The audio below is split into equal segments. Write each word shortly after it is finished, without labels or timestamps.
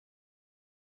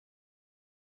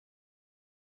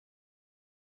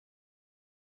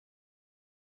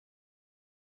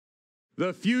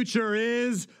The future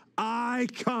is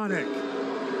iconic.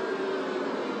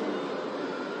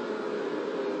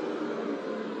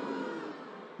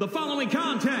 The following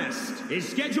contest is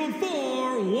scheduled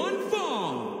for one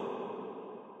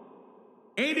fall.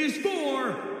 It is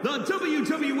for the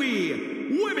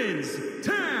WWE Women's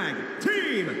Tag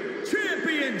Team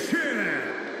Championship.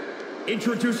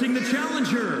 Introducing the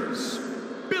challengers,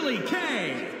 Billie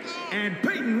Kay and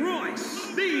Peyton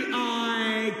Royce, the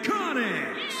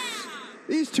IIConics.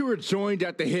 These two are joined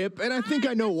at the hip, and I think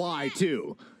I know why,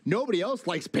 too. Nobody else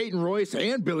likes Peyton Royce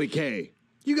and Billie Kay.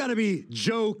 You gotta be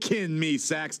joking me,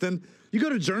 Saxton. You go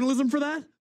to journalism for that?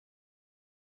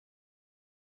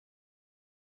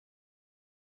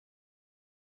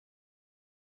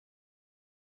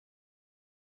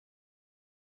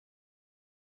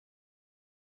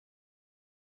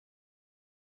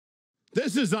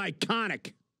 This is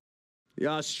iconic. The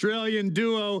Australian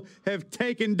duo have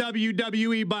taken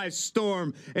WWE by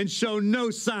storm and show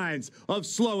no signs of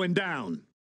slowing down.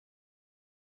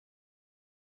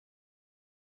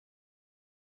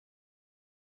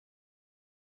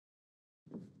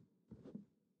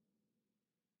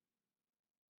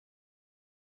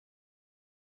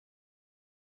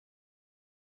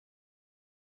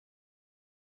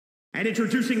 And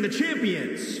introducing the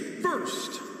champions,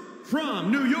 first,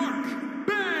 from New York,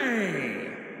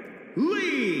 Bayley.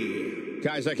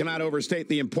 Guys, I cannot overstate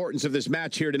the importance of this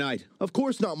match here tonight. Of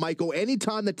course not, Michael.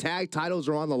 Anytime the tag titles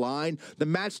are on the line, the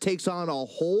match takes on a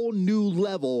whole new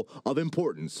level of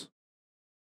importance.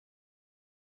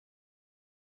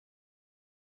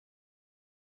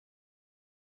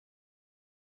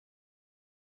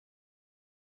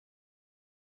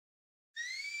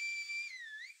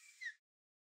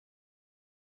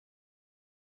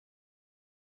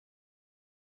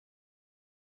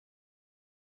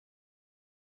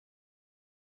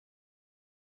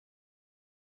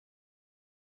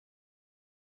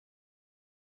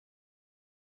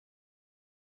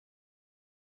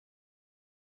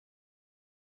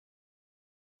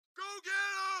 Go get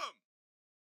him!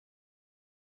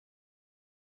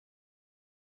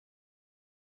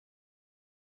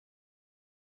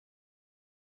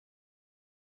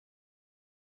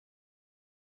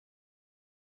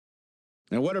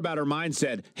 And what about her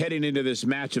mindset heading into this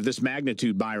match of this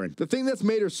magnitude, Byron? The thing that's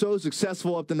made her so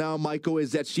successful up to now, Michael,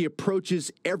 is that she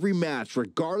approaches every match,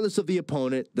 regardless of the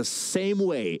opponent, the same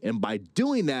way. And by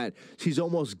doing that, she's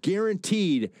almost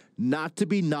guaranteed not to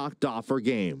be knocked off her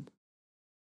game.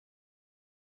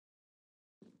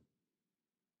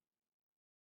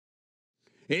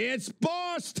 It's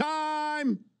boss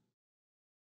time!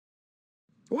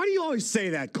 Why do you always say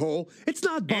that, Cole? It's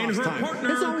not boss time.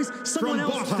 It's always someone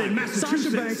else time.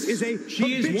 Sasha Banks is a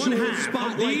one habitual half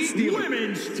spotlight of the stealer.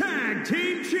 Women's Tag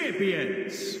Team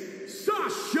Champions,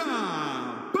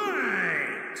 Sasha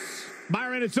Banks.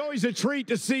 Byron, it's always a treat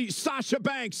to see Sasha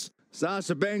Banks.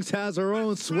 Sasha Banks has her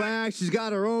own swag, she's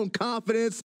got her own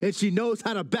confidence, and she knows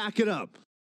how to back it up.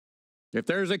 If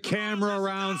there's a camera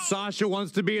around, Sasha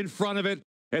wants to be in front of it.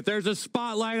 If there's a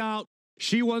spotlight out,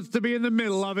 she wants to be in the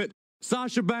middle of it.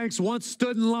 Sasha Banks once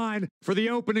stood in line for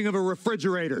the opening of a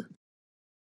refrigerator.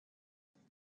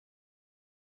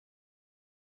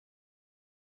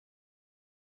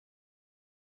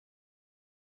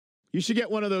 You should get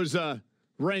one of those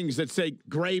rings that say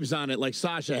Graves on it like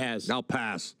Sasha has. I'll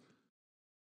pass.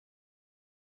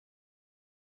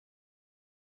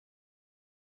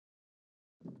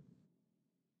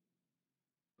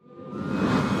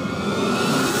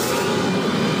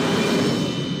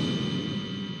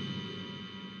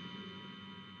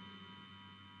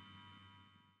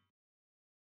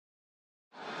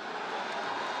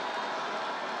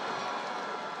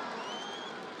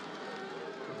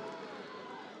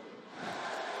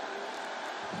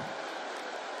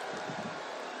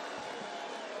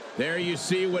 There you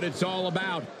see what it's all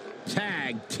about.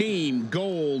 Tag Team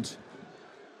Gold.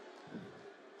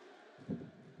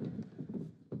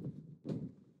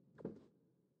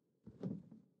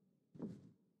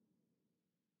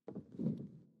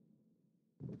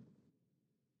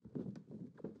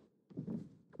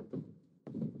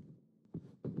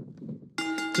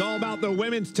 It's all about the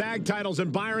women's tag titles.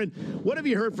 And Byron, what have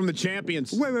you heard from the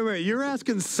champions? Wait. You're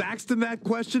asking Saxton that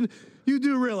question? You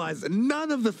do realize that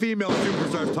none of the female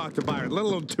superstars talk to Byron, let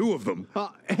alone two of them.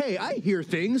 Hey, I hear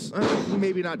things.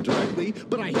 Maybe not directly,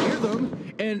 but I hear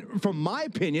them. And from my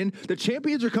opinion, the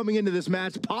champions are coming into this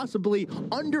match possibly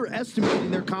underestimating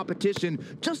their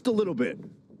competition just a little bit.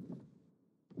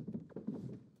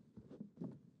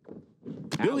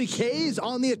 Ouch. Billie Kay's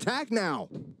on the attack now.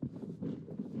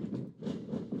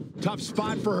 Tough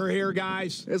spot for her here,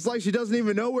 guys. It's like she doesn't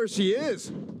even know where she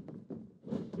is.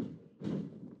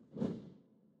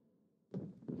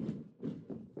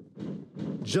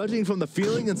 Judging from the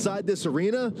feeling inside this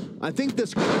arena, I think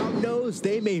this crowd knows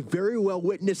they may very well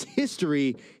witness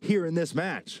history here in this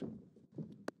match.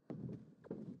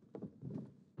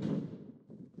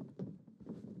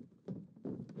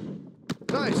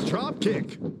 Nice drop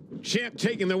kick. Champ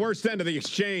taking the worst end of the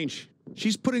exchange.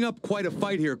 She's putting up quite a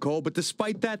fight here, Cole, but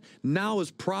despite that, now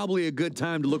is probably a good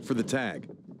time to look for the tag.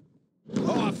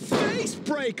 Oh, a face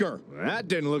breaker. That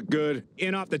didn't look good.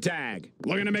 In off the tag.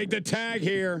 Looking to make the tag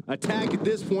here. A tag at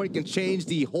this point can change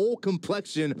the whole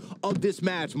complexion of this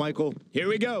match, Michael. Here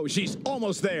we go. She's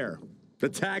almost there. The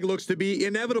tag looks to be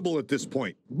inevitable at this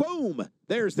point. Boom.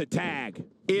 There's the tag.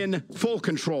 In full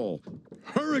control.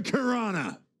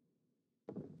 Hurricanrana.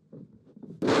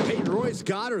 Peyton Royce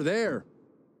got her there.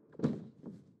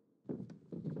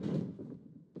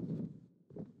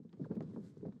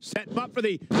 Setting up for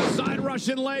the side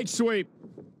Russian leg sweep.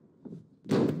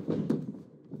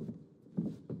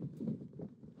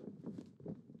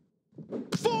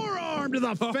 Forearm to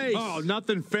the face. Oh,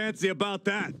 nothing fancy about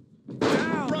that.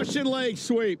 Down. Russian leg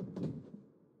sweep.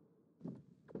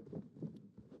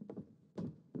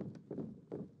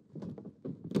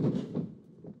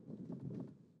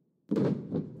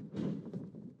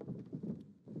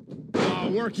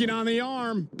 Working on the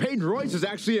arm. Peyton Royce is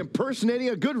actually impersonating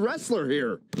a good wrestler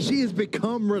here. She has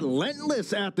become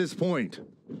relentless at this point.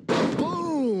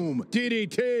 Boom!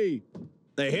 DDT.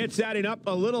 The hit's adding up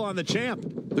a little on the champ.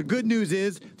 The good news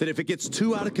is that if it gets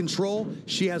too out of control,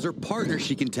 she has her partner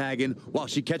she can tag in while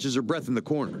she catches her breath in the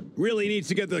corner. Really needs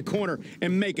to get to the corner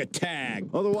and make a tag.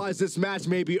 Otherwise, this match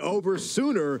may be over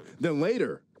sooner than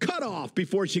later. Cut off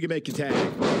before she can make a tag.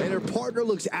 And her partner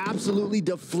looks absolutely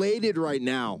deflated right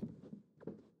now.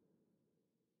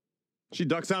 She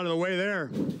ducks out of the way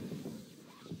there.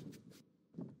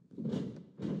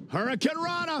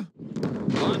 Hurricanrana.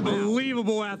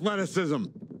 Unbelievable athleticism.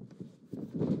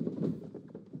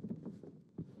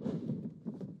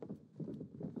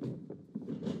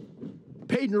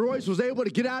 Peyton Royce was able to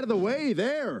get out of the way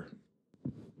there.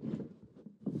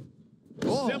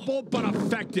 Oh. Simple but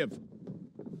effective.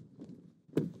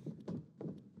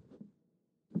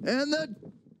 And the...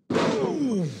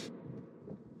 Boom.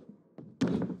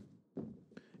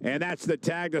 And that's the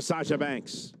tag to Sasha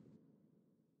Banks.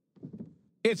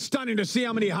 It's stunning to see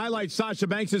how many highlights Sasha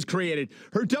Banks has created.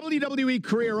 Her WWE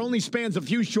career only spans a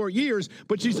few short years,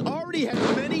 but she's already had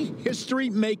many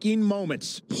history-making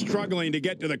moments. Struggling to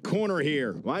get to the corner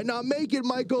here. Might not make it,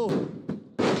 Michael.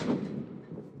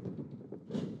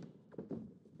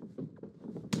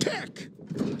 Kick!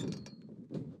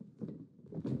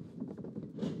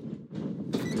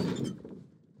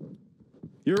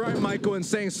 You're right, Michael, in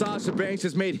saying Sasha Banks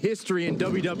has made history in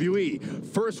WWE.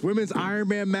 First women's Iron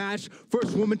Man match,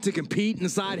 first woman to compete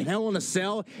inside Hell in a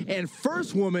Cell, and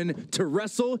first woman to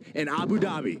wrestle in Abu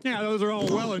Dhabi. Yeah, those are all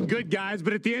well and good, guys,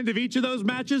 but at the end of each of those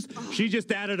matches, she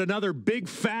just added another big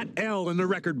fat L in the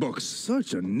record books.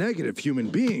 Such a negative human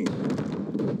being.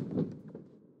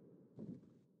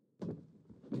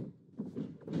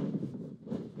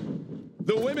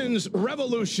 The women's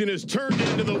revolution is turned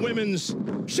into the women's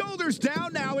shoulders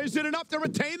down now. Is it enough to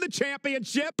retain the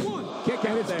championship? Kick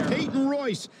out there. Peyton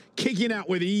Royce kicking out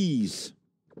with ease.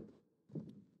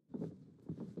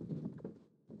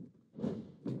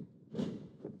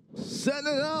 Setting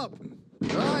it up.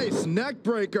 Nice neck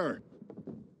breaker.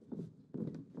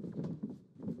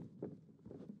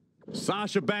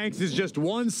 Sasha Banks is just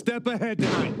one step ahead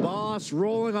tonight. Boss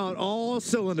rolling on all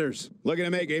cylinders. Looking to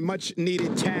make a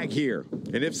much-needed tag here.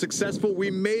 And if successful,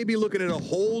 we may be looking at a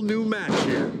whole new match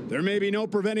here. There may be no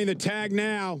preventing the tag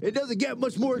now. It doesn't get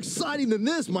much more exciting than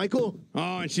this, Michael.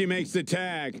 Oh, and she makes the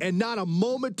tag. And not a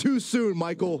moment too soon,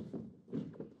 Michael.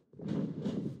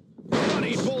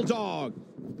 Bloody Bulldog.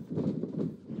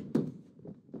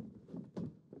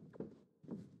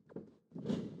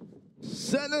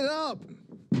 Setting it up.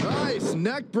 Nice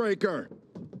neck breaker.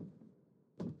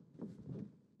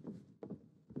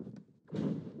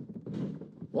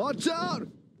 Watch out.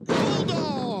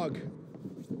 Bulldog.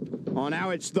 Oh, now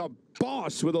it's the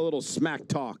boss with a little smack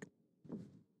talk.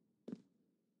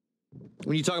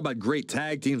 When you talk about great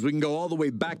tag teams, we can go all the way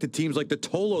back to teams like the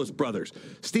Tolos brothers,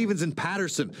 Stevens and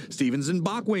Patterson, Stevens and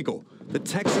Bockwinkel, the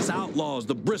Texas Outlaws,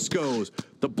 the Briscoes,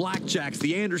 the Blackjacks,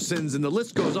 the Andersons, and the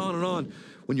list goes on and on.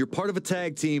 When you're part of a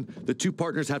tag team, the two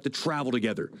partners have to travel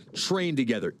together, train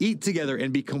together, eat together,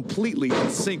 and be completely in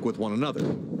sync with one another.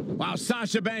 Wow,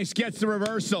 Sasha Banks gets the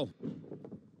reversal.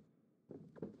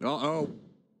 Uh-oh.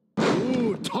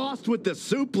 Ooh, tossed with the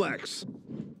suplex.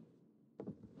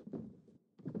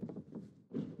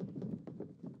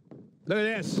 Look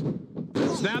at this.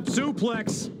 Snap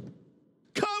suplex.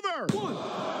 Cover!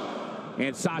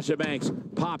 And Sasha Banks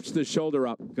pops the shoulder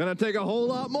up. Gonna take a whole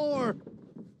lot more.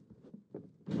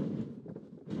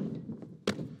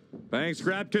 Banks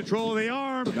grabbed control of the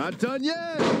arm. Not done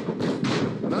yet.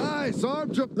 Nice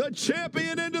arm drop. The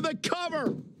champion into the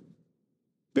cover.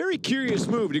 Very curious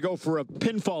move to go for a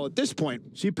pinfall at this point.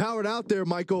 She powered out there,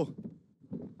 Michael.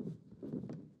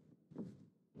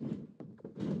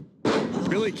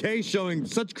 Billie Kay showing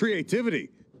such creativity.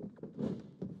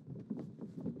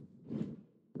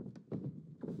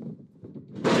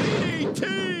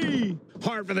 DDT!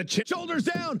 Hard for the shoulders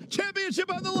down.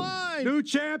 Championship on the line. New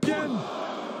champion.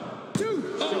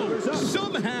 Shoulders up.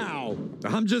 Somehow.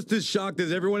 I'm just as shocked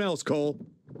as everyone else, Cole.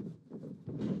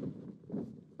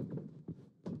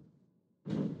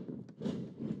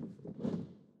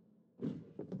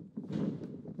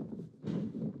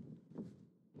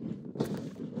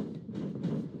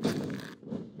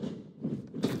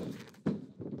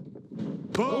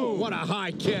 Oh, what a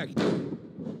high kick.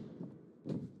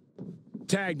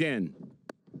 Tagged in.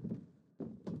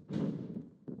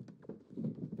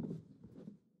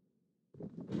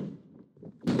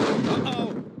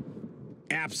 Uh-oh.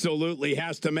 Absolutely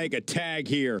has to make a tag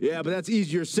here. Yeah, but that's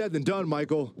easier said than done,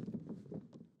 Michael.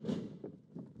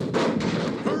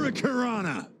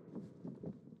 Hurricanrana.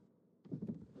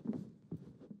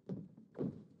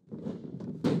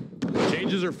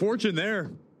 Changes her fortune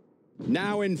there.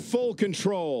 Now in full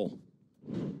control.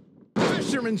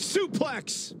 Fisherman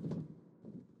suplex.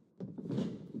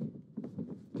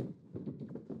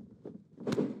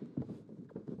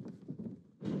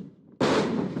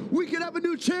 We could have a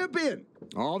new champion.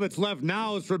 All that's left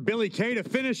now is for Billie Kay to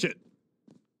finish it.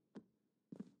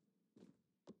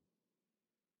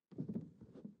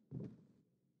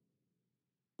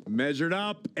 Measured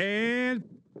up and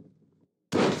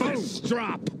boom.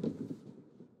 Drop.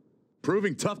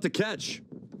 Proving tough to catch.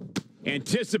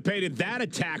 Anticipated that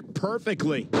attack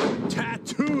perfectly.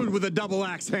 Tattooed with a double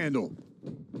axe handle.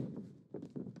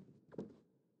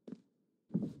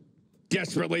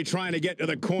 Desperately trying to get to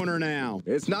the corner now.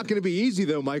 It's not going to be easy,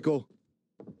 though, Michael.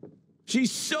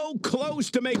 She's so close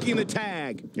to making the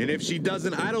tag. And if she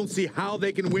doesn't, I don't see how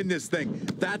they can win this thing.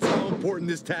 That's how important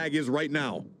this tag is right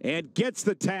now. And gets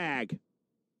the tag.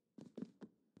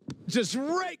 Just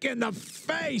rake in the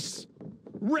face.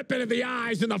 Rip into the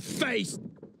eyes and the face.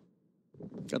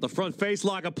 Got the front face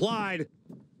lock applied.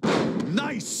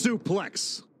 Nice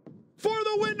suplex. For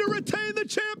the win to retain the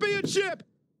championship.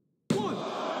 1,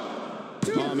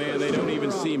 2. Oh, man, they don't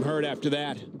even seem hurt after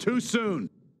that. Too soon.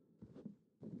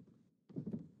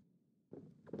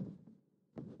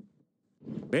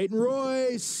 Peyton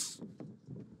Royce.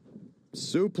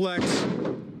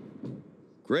 Suplex.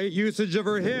 Great usage of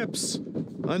her hips.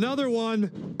 Another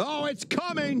one. Oh, it's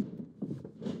coming.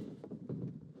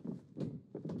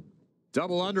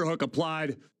 Double underhook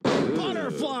applied.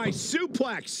 Butterfly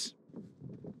suplex.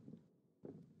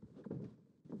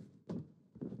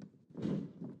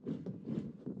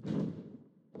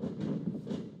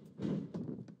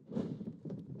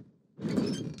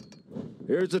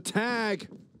 Here's a tag.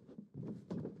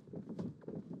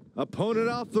 Opponent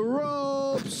off the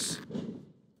ropes.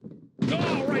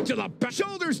 Oh, right to the back.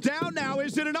 Shoulders down now.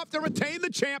 Is it enough to retain the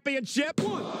championship?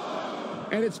 1.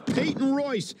 And it's Peyton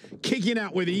Royce kicking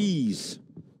out with ease.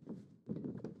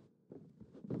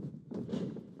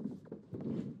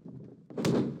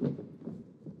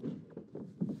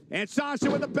 And Sasha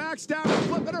with the backstab,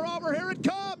 flipping her over. Here it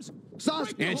comes.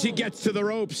 Sasha. And she gets to the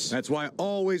ropes. That's why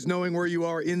always knowing where you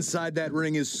are inside that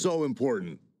ring is so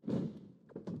important.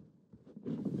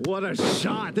 What a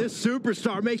shot. This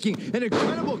superstar making an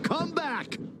incredible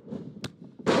comeback.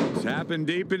 Tapping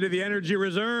deep into the energy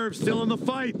reserve, still in the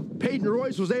fight. Peyton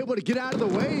Royce was able to get out of the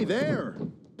way there.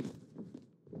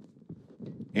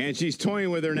 And she's toying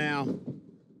with her now.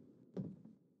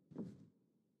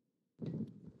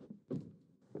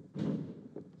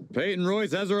 Peyton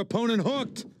Royce has her opponent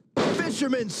hooked.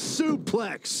 Fisherman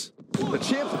suplex. The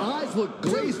champ's eyes look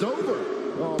glazed over.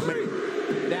 Oh,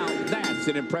 man. Now that's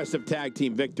an impressive tag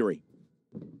team victory.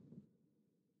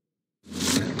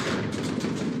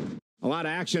 A lot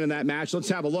of action in that match. Let's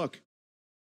have a look.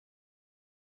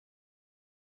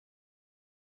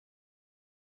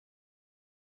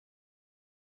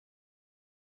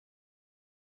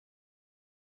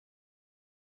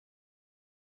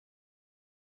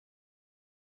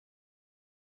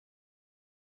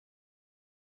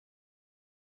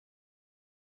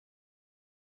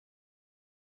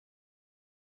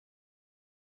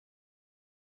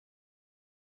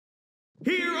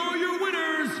 Here are your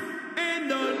winners and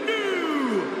the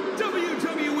new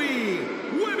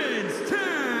WWE Women's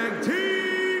Tag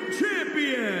Team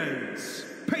Champions,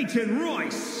 Peyton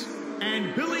Royce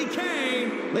and Billy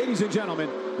Kay. Ladies and gentlemen,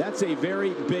 that's a very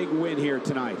big win here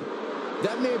tonight.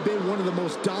 That may have been one of the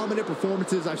most dominant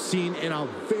performances I've seen in a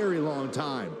very long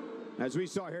time. As we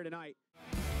saw here tonight.